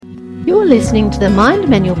You're listening to the Mind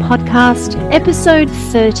Manual Podcast, episode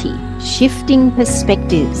 30, Shifting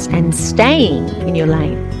Perspectives and Staying in Your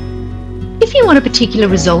Lane. If you want a particular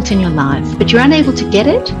result in your life, but you're unable to get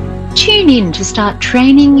it, tune in to start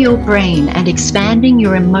training your brain and expanding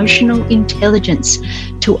your emotional intelligence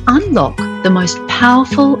to unlock the most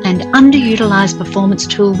powerful and underutilized performance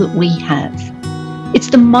tool that we have. It's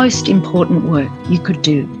the most important work you could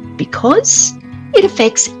do because it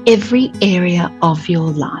affects every area of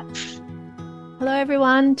your life. Hello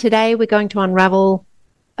everyone. Today we're going to unravel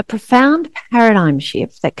a profound paradigm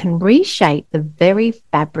shift that can reshape the very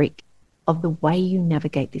fabric of the way you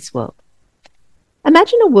navigate this world.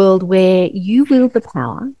 Imagine a world where you wield the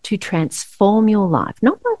power to transform your life,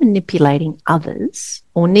 not by manipulating others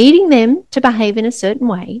or needing them to behave in a certain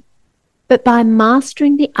way, but by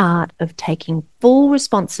mastering the art of taking full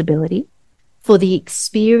responsibility for the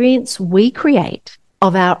experience we create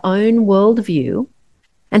of our own worldview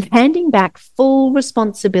and handing back full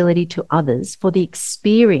responsibility to others for the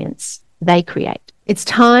experience they create. It's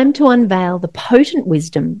time to unveil the potent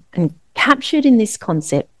wisdom and captured in this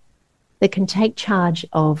concept that can take charge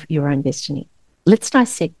of your own destiny. Let's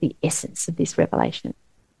dissect the essence of this revelation.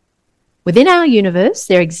 Within our universe,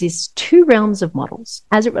 there exists two realms of models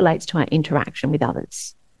as it relates to our interaction with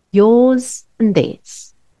others, yours and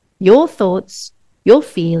theirs, your thoughts, your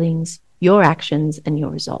feelings, your actions, and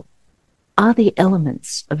your resolve are the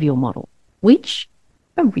elements of your model, which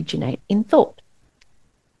originate in thought.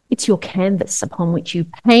 It's your canvas upon which you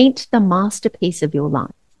paint the masterpiece of your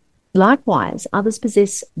life. Likewise, others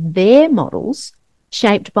possess their models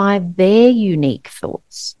shaped by their unique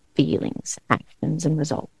thoughts, feelings, actions, and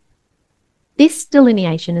results. This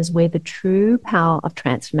delineation is where the true power of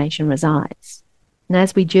transformation resides. And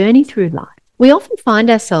as we journey through life, we often find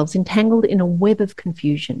ourselves entangled in a web of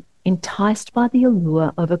confusion, enticed by the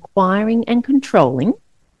allure of acquiring and controlling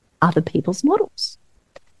other people's models.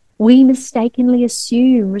 We mistakenly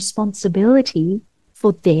assume responsibility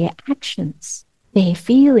for their actions, their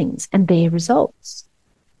feelings, and their results.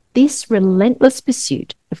 This relentless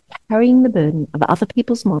pursuit of carrying the burden of other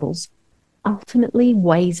people's models ultimately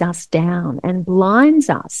weighs us down and blinds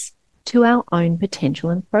us to our own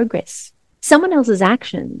potential and progress. Someone else's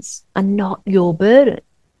actions are not your burden.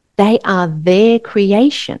 They are their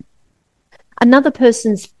creation. Another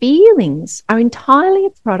person's feelings are entirely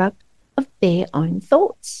a product of their own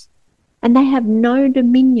thoughts, and they have no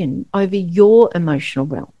dominion over your emotional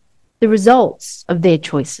realm. The results of their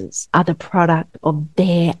choices are the product of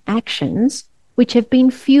their actions, which have been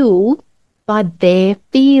fueled by their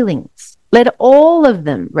feelings. Let all of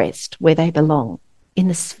them rest where they belong, in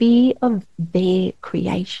the sphere of their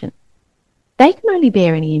creation. They can only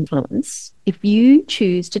bear any influence if you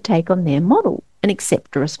choose to take on their model and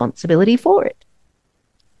accept a responsibility for it.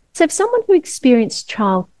 So if someone who experienced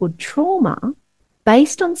childhood trauma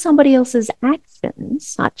based on somebody else's actions,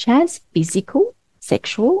 such as physical,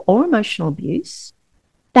 sexual, or emotional abuse,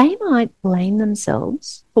 they might blame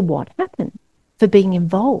themselves for what happened, for being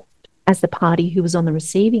involved as the party who was on the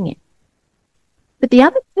receiving end. But the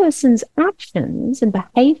other person's actions and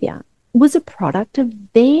behaviour was a product of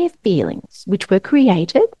their feelings, which were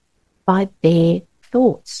created by their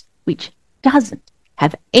thoughts, which doesn't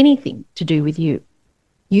have anything to do with you.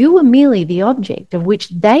 You were merely the object of which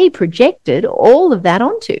they projected all of that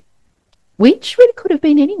onto, which really could have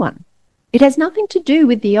been anyone. It has nothing to do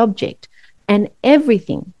with the object and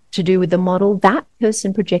everything to do with the model that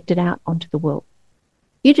person projected out onto the world.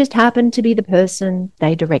 You just happened to be the person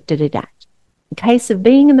they directed it at, a case of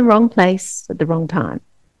being in the wrong place at the wrong time.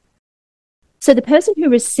 So the person who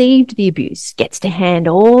received the abuse gets to hand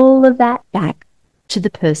all of that back to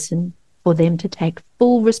the person for them to take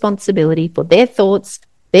full responsibility for their thoughts,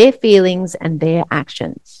 their feelings, and their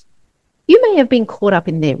actions. You may have been caught up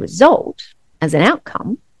in their result as an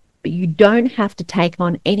outcome, but you don't have to take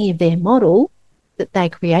on any of their model that they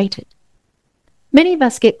created. Many of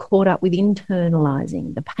us get caught up with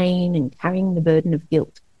internalizing the pain and carrying the burden of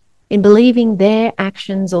guilt in believing their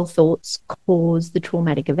actions or thoughts caused the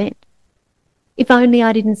traumatic event. If only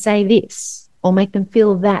I didn't say this or make them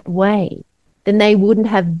feel that way, then they wouldn't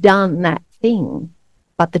have done that thing.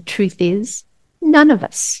 But the truth is, none of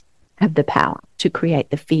us have the power to create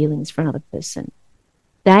the feelings for another person.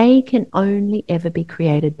 They can only ever be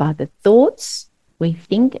created by the thoughts we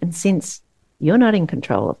think, and since you're not in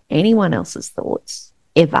control of anyone else's thoughts,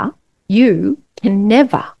 ever, you can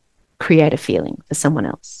never create a feeling for someone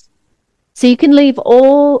else. So you can leave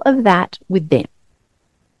all of that with them.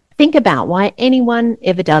 Think about why anyone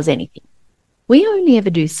ever does anything. We only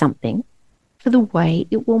ever do something for the way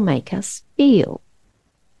it will make us feel.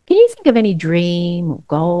 Can you think of any dream or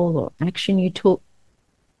goal or action you took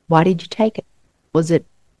Why did you take it? Was it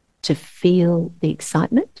to feel the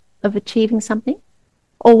excitement of achieving something?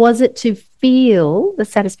 Or was it to feel the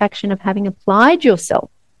satisfaction of having applied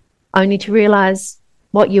yourself only to realize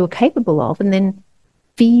what you were capable of and then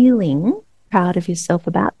feeling proud of yourself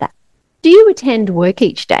about that? Do you attend work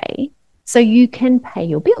each day so you can pay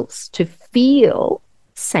your bills, to feel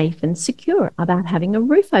safe and secure about having a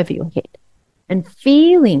roof over your head and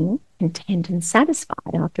feeling content and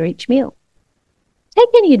satisfied after each meal? Take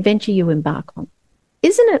any adventure you embark on.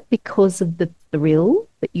 Isn't it because of the thrill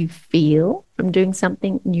that you feel from doing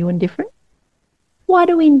something new and different? Why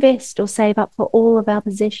do we invest or save up for all of our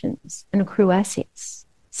possessions and accrue assets?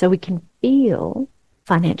 So we can feel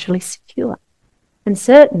financially secure and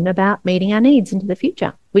certain about meeting our needs into the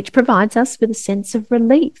future, which provides us with a sense of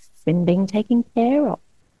relief in being taken care of.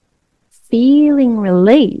 Feeling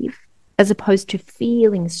relief, as opposed to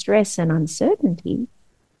feeling stress and uncertainty,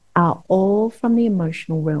 are all from the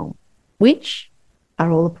emotional realm, which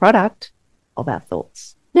are all a product of our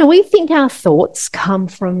thoughts. Now, we think our thoughts come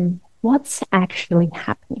from what's actually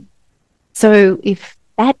happening. So if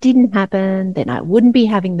that didn't happen, then I wouldn't be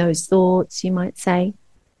having those thoughts, you might say.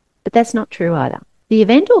 But that's not true either. The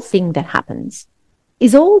event or thing that happens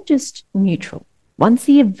is all just neutral. Once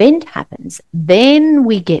the event happens, then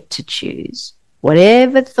we get to choose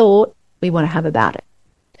whatever thought we want to have about it.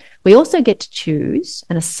 We also get to choose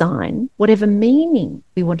and assign whatever meaning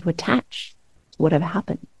we want to attach to whatever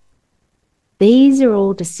happened. These are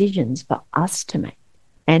all decisions for us to make,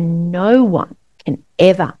 and no one can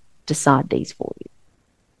ever decide these for you.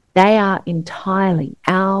 They are entirely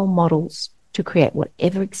our models to create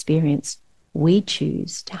whatever experience we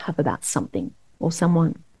choose to have about something or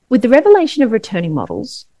someone. With the revelation of returning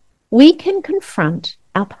models, we can confront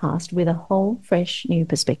our past with a whole fresh new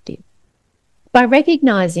perspective. By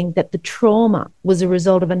recognizing that the trauma was a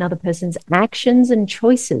result of another person's actions and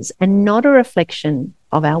choices and not a reflection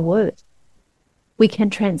of our worth, we can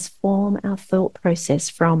transform our thought process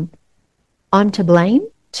from I'm to blame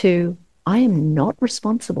to I am not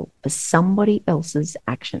responsible for somebody else's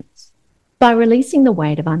actions. By releasing the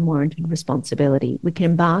weight of unwarranted responsibility, we can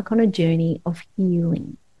embark on a journey of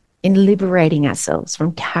healing in liberating ourselves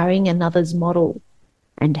from carrying another's model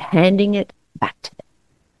and handing it back to them.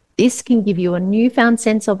 This can give you a newfound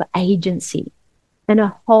sense of agency and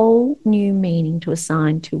a whole new meaning to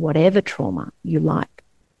assign to whatever trauma you like.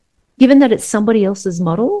 Given that it's somebody else's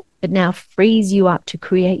model, it now frees you up to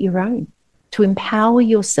create your own, to empower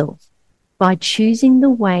yourself by choosing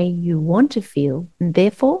the way you want to feel and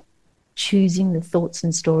therefore choosing the thoughts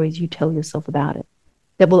and stories you tell yourself about it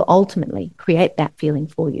that will ultimately create that feeling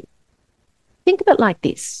for you. Think of it like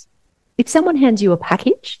this. If someone hands you a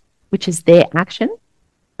package, which is their action,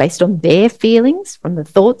 based on their feelings from the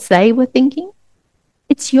thoughts they were thinking,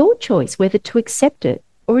 it's your choice whether to accept it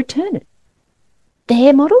or return it.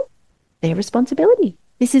 Their model, their responsibility.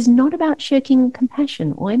 This is not about shirking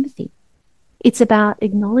compassion or empathy. It's about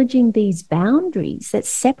acknowledging these boundaries that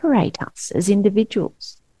separate us as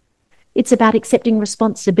individuals. It's about accepting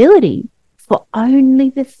responsibility for only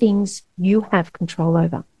the things you have control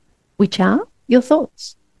over, which are your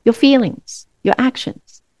thoughts, your feelings, your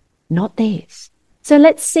actions, not theirs. So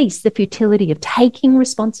let's cease the futility of taking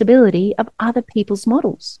responsibility of other people's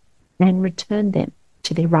models and return them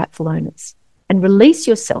to their rightful owners and release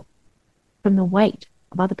yourself from the weight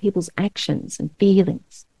of other people's actions and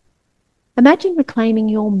feelings. Imagine reclaiming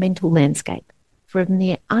your mental landscape from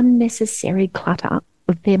the unnecessary clutter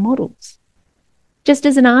of their models. Just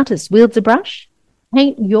as an artist wields a brush,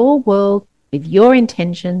 paint your world with your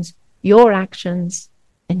intentions, your actions,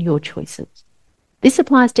 and your choices. This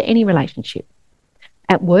applies to any relationship.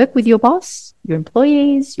 At work with your boss, your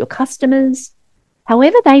employees, your customers,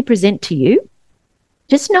 however they present to you,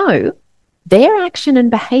 just know their action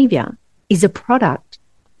and behavior is a product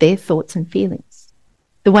of their thoughts and feelings.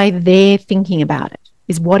 The way they're thinking about it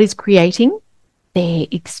is what is creating their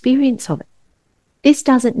experience of it. This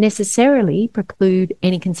doesn't necessarily preclude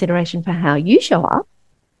any consideration for how you show up.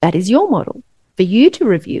 That is your model for you to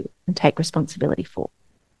review and take responsibility for.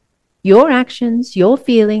 Your actions, your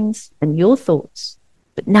feelings, and your thoughts.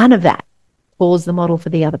 But none of that pulls the model for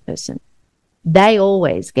the other person. They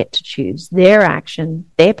always get to choose their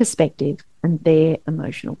action, their perspective, and their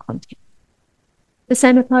emotional content. The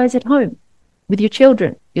same applies at home, with your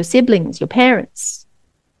children, your siblings, your parents.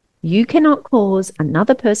 You cannot cause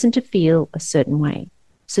another person to feel a certain way.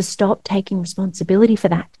 So stop taking responsibility for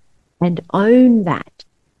that and own that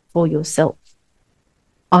for yourself.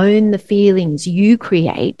 Own the feelings you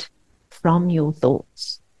create from your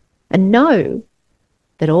thoughts. And know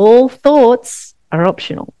that all thoughts are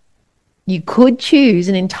optional. You could choose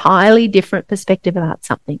an entirely different perspective about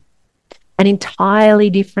something, an entirely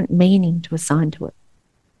different meaning to assign to it.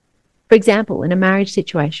 For example, in a marriage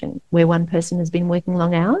situation where one person has been working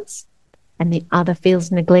long hours and the other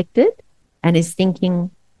feels neglected and is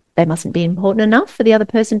thinking they mustn't be important enough for the other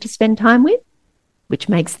person to spend time with, which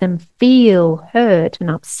makes them feel hurt and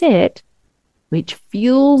upset, which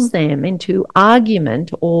fuels them into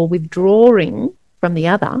argument or withdrawing from the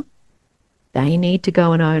other, they need to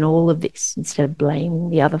go and own all of this instead of blaming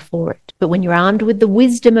the other for it. But when you're armed with the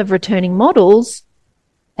wisdom of returning models,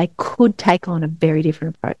 they could take on a very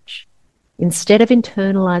different approach. Instead of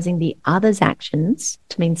internalizing the other's actions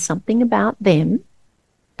to mean something about them,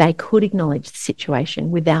 they could acknowledge the situation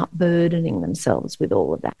without burdening themselves with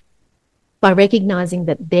all of that. By recognizing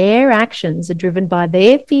that their actions are driven by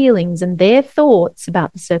their feelings and their thoughts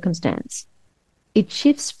about the circumstance, it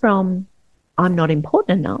shifts from, I'm not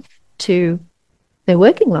important enough, to they're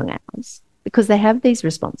working long hours because they have these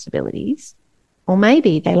responsibilities, or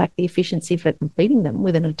maybe they lack the efficiency for completing them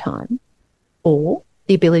within a time, or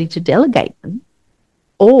the ability to delegate them,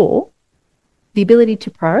 or the ability to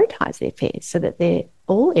prioritize their affairs so that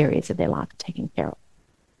all areas of their life are taken care of.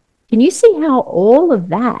 Can you see how all of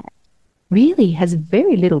that really has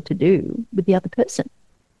very little to do with the other person?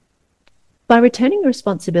 By returning the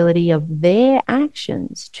responsibility of their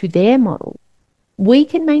actions to their model, we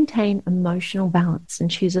can maintain emotional balance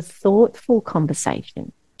and choose a thoughtful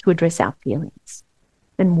conversation to address our feelings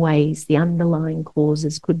and ways the underlying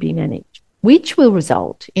causes could be managed, which will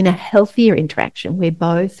result in a healthier interaction where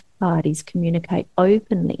both parties communicate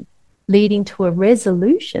openly, leading to a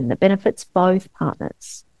resolution that benefits both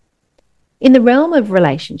partners. In the realm of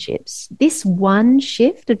relationships, this one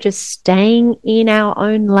shift of just staying in our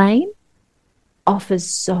own lane offers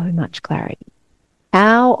so much clarity.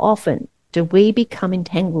 How often do we become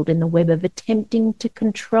entangled in the web of attempting to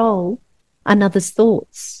control another's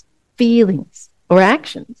thoughts, feelings, or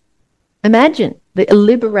actions? Imagine the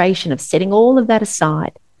liberation of setting all of that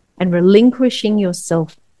aside and relinquishing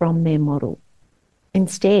yourself from their model.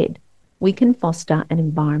 Instead, we can foster an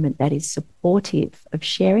environment that is supportive of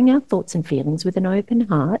sharing our thoughts and feelings with an open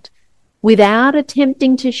heart without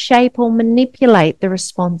attempting to shape or manipulate the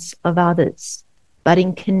response of others, but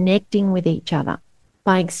in connecting with each other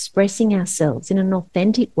by expressing ourselves in an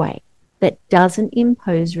authentic way that doesn't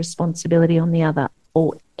impose responsibility on the other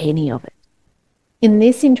or any of it. In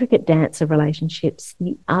this intricate dance of relationships,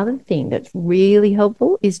 the other thing that's really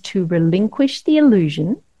helpful is to relinquish the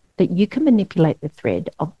illusion that you can manipulate the thread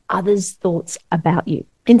of others' thoughts about you.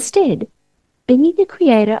 Instead, be the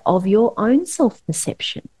creator of your own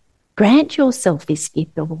self-perception. Grant yourself this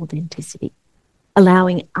gift of authenticity,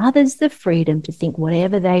 allowing others the freedom to think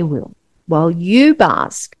whatever they will, while you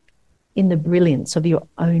bask in the brilliance of your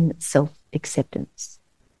own self-acceptance.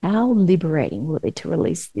 How liberating will it be to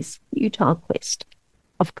release this futile quest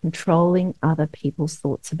of controlling other people's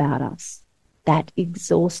thoughts about us, that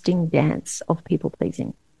exhausting dance of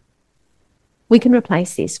people-pleasing. We can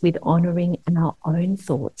replace this with honouring our own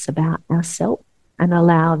thoughts about ourselves and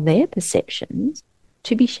allow their perceptions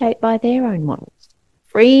to be shaped by their own models,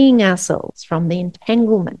 freeing ourselves from the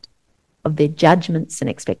entanglement of their judgments and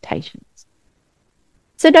expectations.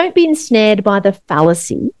 So don't be ensnared by the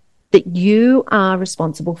fallacy that you are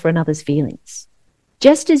responsible for another's feelings.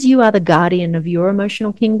 Just as you are the guardian of your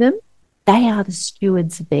emotional kingdom, they are the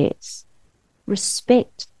stewards of theirs.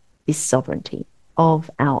 Respect this sovereignty of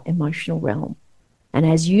our emotional realm. And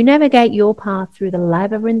as you navigate your path through the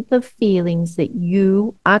labyrinth of feelings that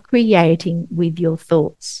you are creating with your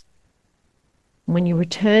thoughts, when you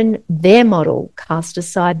return their model, cast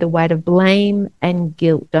aside the weight of blame and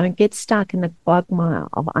guilt. Don't get stuck in the quagmire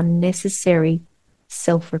of unnecessary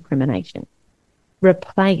self-recrimination.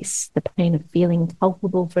 Replace the pain of feeling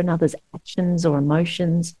culpable for another's actions or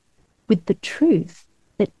emotions with the truth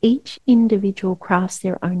that each individual crafts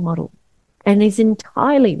their own model and is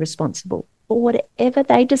entirely responsible for whatever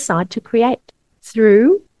they decide to create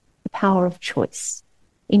through the power of choice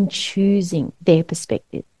in choosing their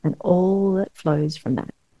perspective and all that flows from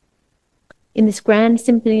that. In this grand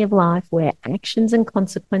symphony of life where actions and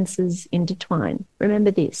consequences intertwine,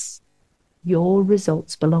 remember this: your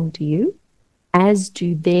results belong to you, as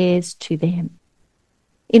do theirs to them.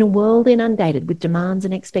 In a world inundated with demands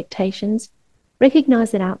and expectations,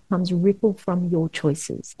 recognize that outcomes ripple from your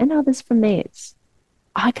choices and others from theirs.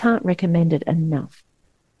 I can't recommend it enough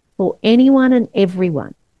for anyone and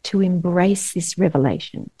everyone to embrace this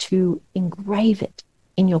revelation, to engrave it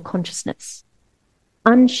in your consciousness.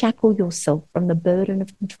 Unshackle yourself from the burden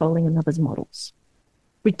of controlling another's models.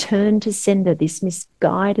 Return to sender this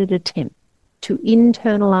misguided attempt to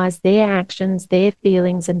internalize their actions, their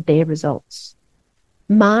feelings, and their results.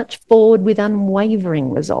 March forward with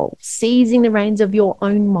unwavering resolve, seizing the reins of your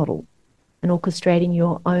own model and orchestrating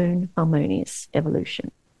your own harmonious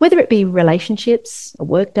evolution. Whether it be relationships, a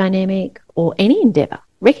work dynamic, or any endeavor,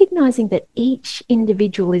 recognizing that each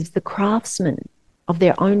individual is the craftsman of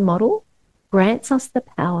their own model grants us the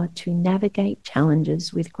power to navigate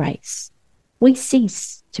challenges with grace. We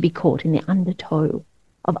cease to be caught in the undertow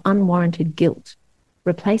of unwarranted guilt,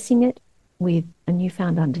 replacing it with a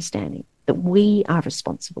newfound understanding that we are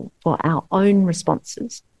responsible for our own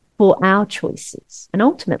responses, for our choices, and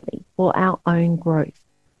ultimately for our own growth.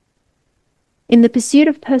 In the pursuit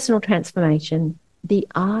of personal transformation, the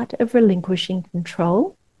art of relinquishing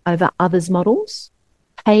control over others' models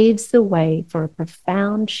paves the way for a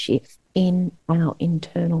profound shift in our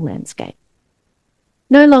internal landscape.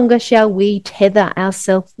 No longer shall we tether our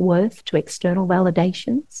self-worth to external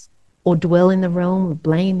validations or dwell in the realm of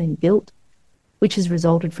blame and guilt, which has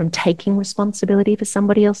resulted from taking responsibility for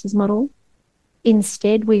somebody else's model.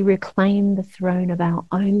 Instead, we reclaim the throne of our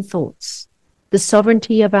own thoughts, the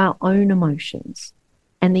sovereignty of our own emotions,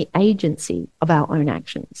 and the agency of our own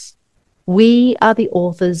actions. We are the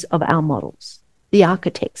authors of our models, the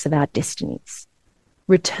architects of our destinies.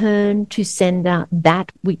 Return to sender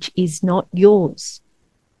that which is not yours,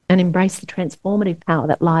 and embrace the transformative power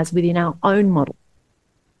that lies within our own model.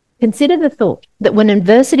 Consider the thought that when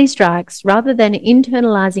adversity strikes, rather than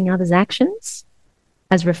internalizing others' actions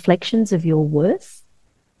as reflections of your worth,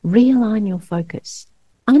 realign your focus.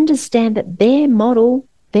 Understand that their model,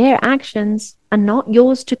 their actions are not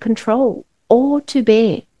yours to control or to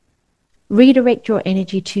bear. Redirect your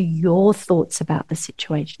energy to your thoughts about the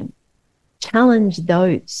situation. Challenge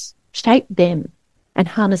those, shape them, and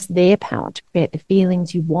harness their power to create the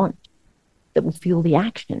feelings you want that will fuel the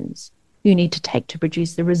actions you need to take to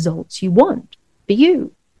produce the results you want for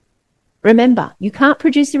you. Remember, you can't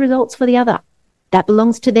produce the results for the other. That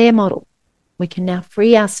belongs to their model. We can now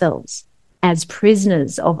free ourselves as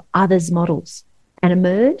prisoners of others' models and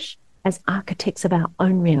emerge as architects of our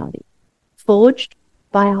own reality, forged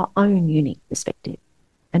by our own unique perspective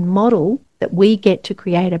and model that we get to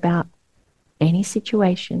create about any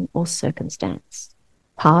situation or circumstance,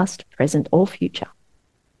 past, present, or future.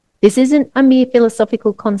 This isn't a mere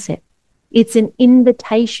philosophical concept. It's an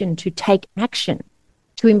invitation to take action,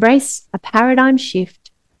 to embrace a paradigm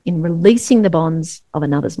shift in releasing the bonds of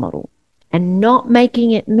another's model and not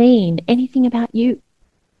making it mean anything about you.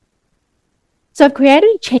 So I've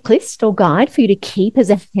created a checklist or guide for you to keep as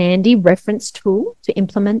a handy reference tool to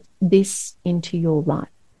implement this into your life.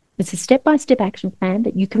 It's a step-by-step action plan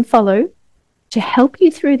that you can follow to help you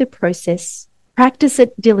through the process. Practice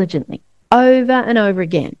it diligently over and over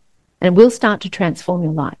again, and it will start to transform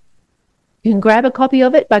your life. You can grab a copy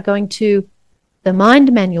of it by going to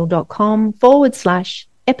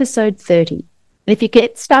themindmanual.com/episode 30. And if you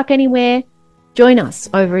get stuck anywhere, join us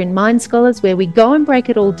over in Mind Scholars, where we go and break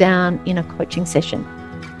it all down in a coaching session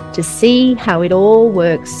to see how it all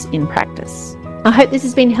works in practice. I hope this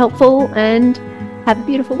has been helpful, and have a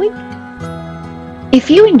beautiful week. If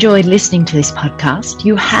you enjoyed listening to this podcast,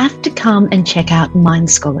 you have to come and check out Mind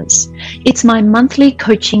Scholars. It's my monthly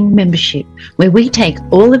coaching membership where we take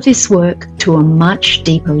all of this work to a much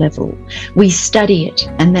deeper level. We study it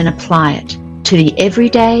and then apply it to the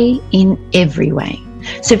everyday in every way.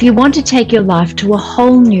 So if you want to take your life to a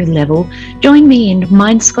whole new level, join me in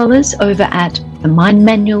Mind Scholars over at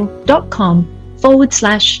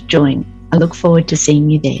themindmanual.com/join. I look forward to seeing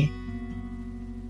you there.